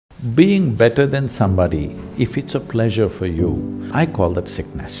Being better than somebody, if it's a pleasure for you, I call that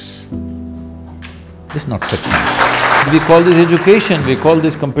sickness. This is not sickness. We call this education, we call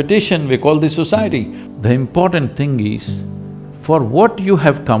this competition, we call this society. The important thing is, for what you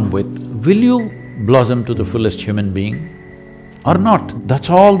have come with, will you blossom to the fullest human being or not?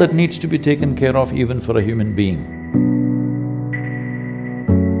 That's all that needs to be taken care of even for a human being.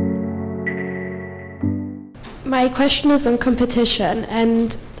 My question is on competition,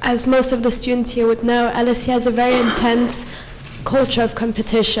 and as most of the students here would know, LSE has a very intense culture of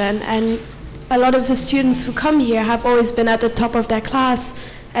competition, and a lot of the students who come here have always been at the top of their class,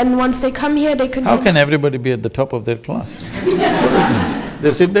 and once they come here, they continue… How can everybody be at the top of their class?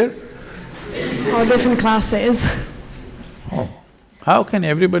 They sit there? All different classes. Oh. How can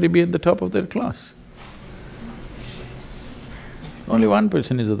everybody be at the top of their class? Only one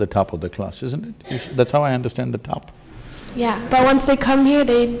person is at the top of the class, isn't it? That's how I understand the top. Yeah, but once they come here,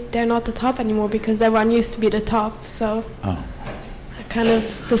 they're not the top anymore because everyone used to be the top, so… Oh. That kind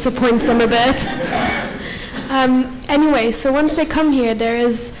of disappoints them a bit. Anyway, so once they come here, there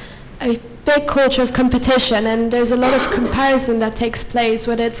is a big culture of competition, and there's a lot of comparison that takes place,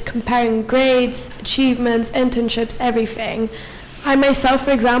 whether it's comparing grades, achievements, internships, everything. I myself,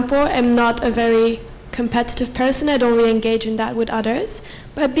 for example, am not a very competitive person. I don't really engage in that with others.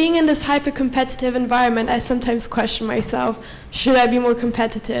 But being in this hyper-competitive environment, I sometimes question myself, should I be more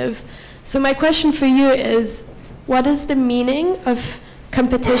competitive? So my question for you is, what is the meaning of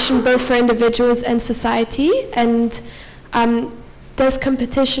competition both for individuals and society? And does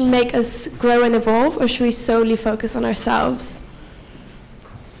competition make us grow and evolve, or should we solely focus on ourselves?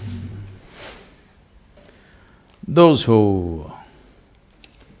 Those who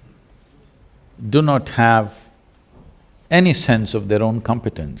do not have any sense of their own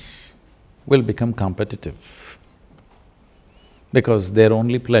competence will become competitive because their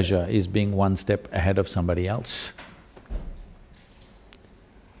only pleasure is being one step ahead of somebody else.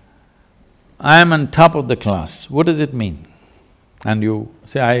 I am on top of the class, what does it mean? And you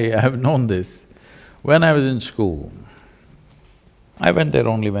say, I have known this. When I was in school, I went there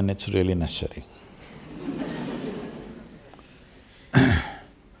only when it's really necessary.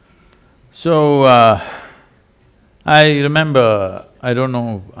 So, I remember, I don't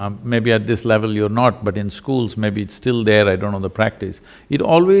know, maybe at this level you're not, but in schools maybe it's still there, I don't know the practice. It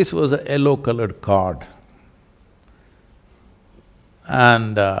always was a yellow-colored card.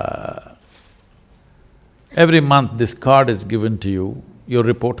 And every month this card is given to you, your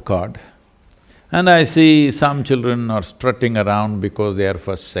report card. And I see some children are strutting around because they are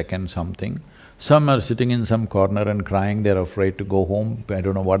first, second, something. Some are sitting in some corner and crying, they're afraid to go home, I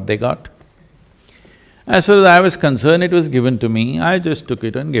don't know what they got. As far as I was concerned, it was given to me, I just took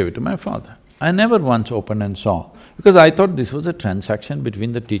it and gave it to my father. I never once opened and saw, because I thought this was a transaction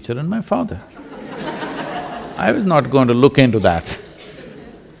between the teacher and my father. I was not going to look into that.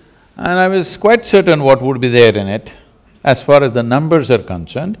 And I was quite certain what would be there in it, as far as the numbers are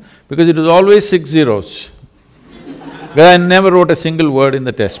concerned, because it was always 6 zeros. Because I never wrote a single word in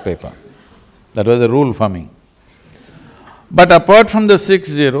the test paper. That was a rule for me. But apart from the 6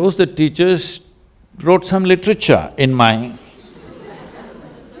 zeros, the teachers wrote some literature in my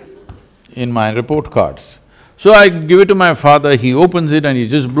report cards. So I give it to my father, he opens it and he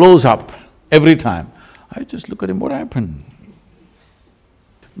just blows up every time. I just look at him, what happened?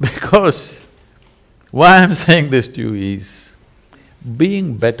 Because why I'm saying this to you is,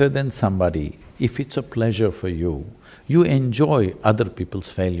 being better than somebody, if it's a pleasure for you, you enjoy other people's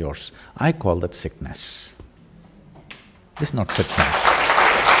failures, I call that sickness. This is not success.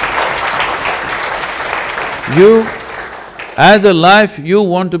 You, as a life, you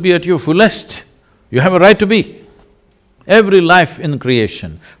want to be at your fullest, you have a right to be. Every life in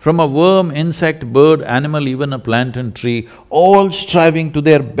creation, from a worm, insect, bird, animal, even a plant and tree, all striving to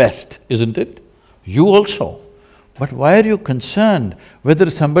their best, isn't it? You also. But why are you concerned whether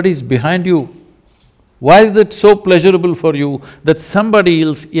somebody is behind you? Why is that so pleasurable for you that somebody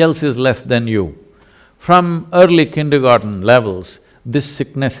else is less than you? From early kindergarten levels, this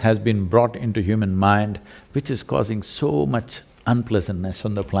sickness has been brought into human mind, which is causing so much unpleasantness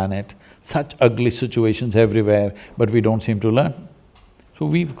on the planet, such ugly situations everywhere, but we don't seem to learn. So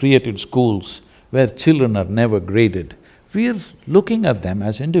we've created schools where children are never graded. We're looking at them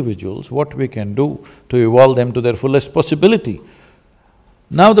as individuals, what we can do to evolve them to their fullest possibility.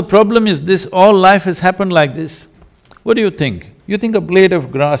 Now the problem is this, all life has happened like this. What do you think? You think a blade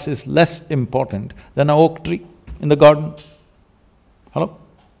of grass is less important than an oak tree in the garden? Hello?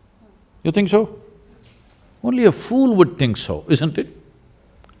 You think so? Only a fool would think so, isn't it?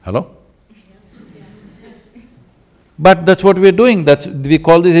 Hello? But that's what we're doing, we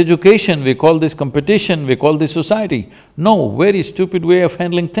call this education, we call this competition, we call this society. No, very stupid way of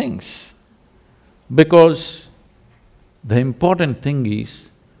handling things. Because the important thing is,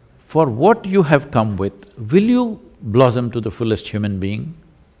 for what you have come with, will you blossom to the fullest human being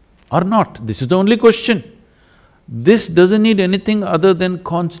or not? This is the only question. This doesn't need anything other than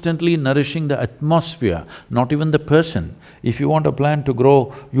constantly nourishing the atmosphere, not even the person. If you want a plant to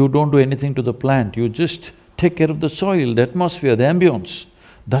grow, you don't do anything to the plant, you just take care of the soil, the atmosphere, the ambience.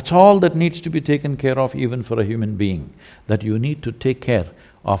 That's all that needs to be taken care of even for a human being, that you need to take care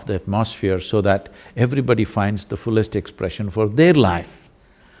of the atmosphere so that everybody finds the fullest expression for their life.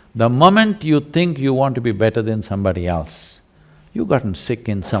 The moment you think you want to be better than somebody else, you've gotten sick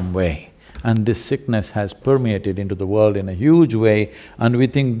in some way, and this sickness has permeated into the world in a huge way, and we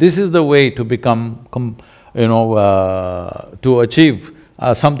think this is the way to become, to achieve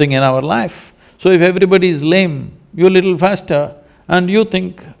something in our life. So if everybody is lame, you're a little faster and you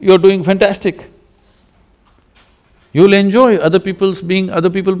think you're doing fantastic. You'll enjoy other people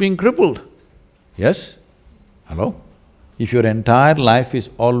being crippled. Yes? Hello? If your entire life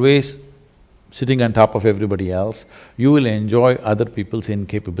is always sitting on top of everybody else, you will enjoy other people's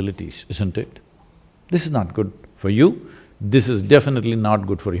incapabilities, isn't it? This is not good for you, this is definitely not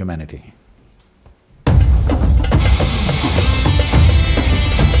good for humanity.